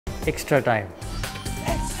Extra time.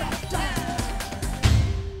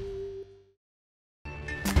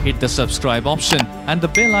 Hit the subscribe option and the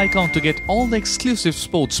bell icon to get all the exclusive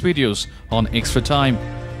sports videos on Extra Time.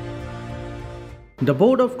 The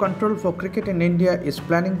Board of Control for Cricket in India is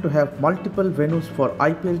planning to have multiple venues for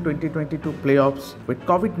IPL 2022 Play-Offs with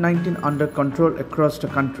COVID-19 under control across the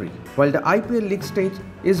country. While the IPL league stage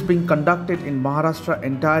is being conducted in Maharashtra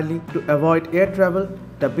entirely to avoid air travel,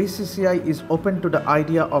 the BCCI is open to the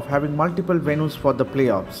idea of having multiple venues for the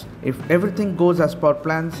playoffs. If everything goes as per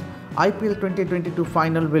plans, IPL 2022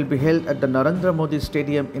 final will be held at the Narendra Modi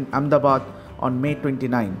Stadium in Ahmedabad on May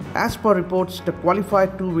 29. As per reports, the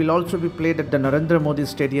Qualifier 2 will also be played at the Narendra Modi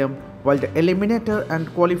Stadium, while the Eliminator and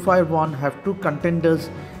Qualifier 1 have two contenders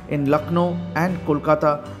in Lucknow and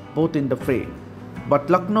Kolkata, both in the fray. But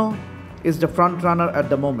Lucknow is the front runner at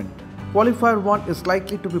the moment. Qualifier 1 is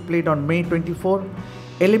likely to be played on May 24.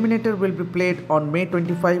 Eliminator will be played on May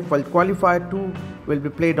 25, while Qualifier 2 will be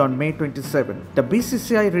played on May 27. The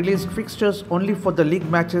BCCI released fixtures only for the league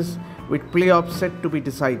matches, with playoffs set to be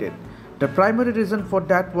decided. The primary reason for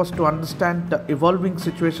that was to understand the evolving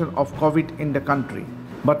situation of COVID in the country.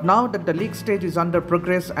 But now that the league stage is under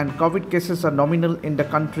progress and COVID cases are nominal in the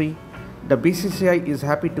country, the BCCI is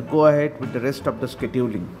happy to go ahead with the rest of the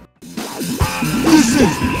scheduling. This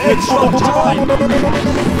is Extra Time!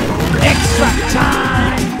 Extra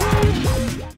Time!